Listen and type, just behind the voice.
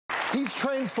He's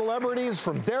trained celebrities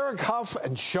from Derek Hough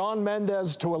and Shawn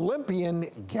Mendes to Olympian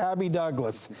Gabby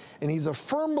Douglas. And he's a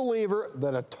firm believer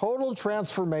that a total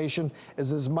transformation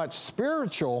is as much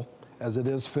spiritual as it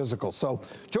is physical. So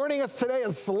joining us today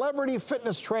is celebrity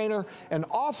fitness trainer and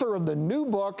author of the new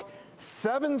book,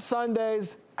 7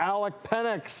 Sundays, Alec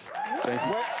Penix. Thank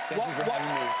you. Thank you for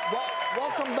having me.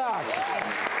 Welcome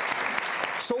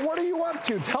back. So what are you up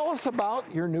to? Tell us about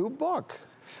your new book.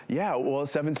 Yeah, well,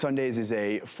 7 Sundays is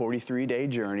a 43-day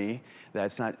journey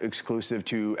that's not exclusive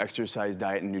to exercise,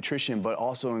 diet, and nutrition, but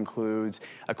also includes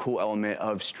a cool element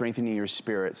of strengthening your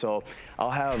spirit. So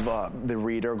I'll have the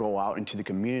reader go out into the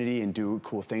community and do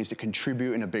cool things to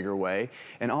contribute in a bigger way,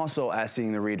 and also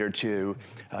asking the reader to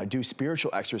do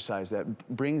spiritual exercise that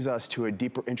brings us to a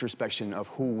deeper introspection of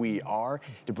who we are,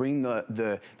 to bring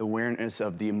the awareness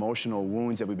of the emotional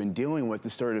wounds that we've been dealing with to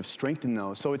sort of strengthen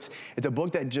those. So it's a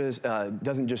book that just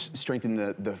doesn't just strengthen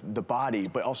the body,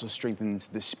 but also strengthens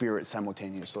the spirit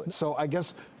simultaneously. So I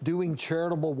guess doing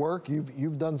charitable work,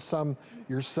 you've done some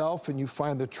yourself, and you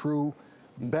find the true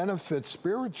benefit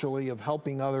spiritually of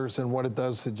helping others and what it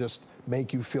does to just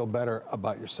make you feel better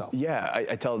about yourself. Yeah,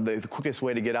 I tell the quickest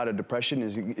way to get out of depression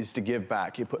is to give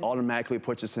back. It automatically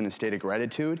puts us in a state of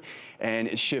gratitude, and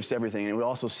it shifts everything. And we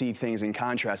also see things in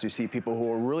contrast. We see people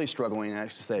who are really struggling and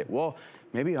actually say, well,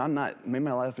 maybe my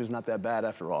life is not that bad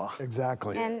after all.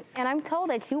 Exactly. And I'm told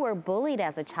that you were bullied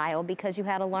as a child because you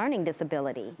had a learning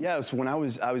disability. Yeah, so when I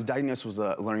was diagnosed with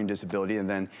a learning disability, and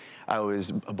then I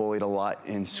was bullied a lot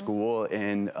in school,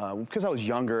 and because I was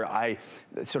younger, I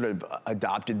sort of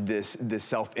adopted this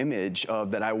self-image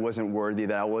of that I wasn't worthy,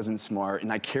 that I wasn't smart,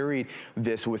 and I carried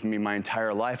this with me my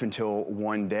entire life until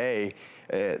one day.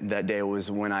 That day was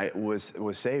when I was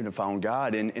saved and found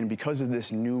God, and because of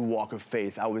this new walk of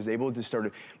faith, I was able to start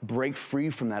to break free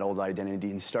from that old identity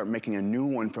and start making a new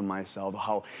one for myself.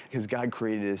 Because God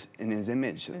created us in His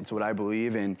image. That's what I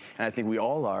believe in, and I think we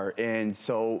all are. And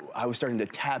so I was starting to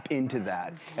tap into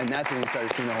that, and that's when we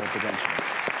started seeing the whole potential.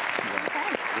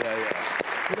 Yeah.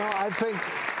 You know, I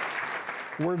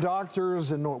think we're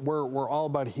doctors, and we're all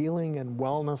about healing and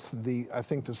wellness. I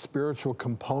think the spiritual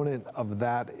component of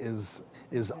that is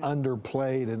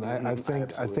underplayed, and I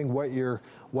think what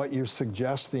you're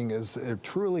suggesting is it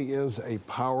truly is a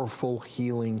powerful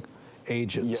healing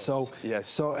agent. Yes,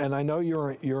 So and I know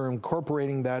you're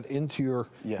incorporating that into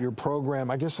your program.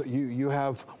 I guess you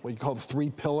have what you call the 3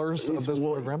 pillars of this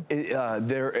program.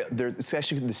 It's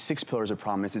actually the 6 pillars of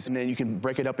promise, and then you can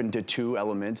break it up into 2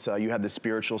 elements. You have the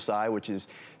spiritual side, which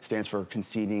stands for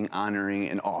conceding, honoring,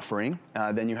 and offering.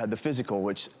 Then you have the physical,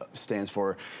 which stands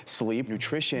for sleep,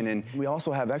 nutrition, and we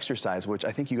also have exercise, which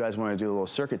I think you guys want to do a little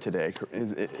circuit today.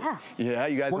 Yeah,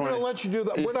 you guys. We're going to let you do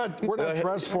that. We're not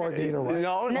dressed for it, Nita, right?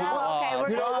 No. Okay, we're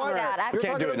going that. I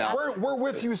can't do it now. We're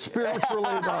with you spiritually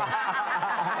now.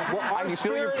 Our I can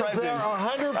feel your spirit is there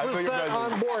presence. 100%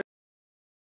 on board.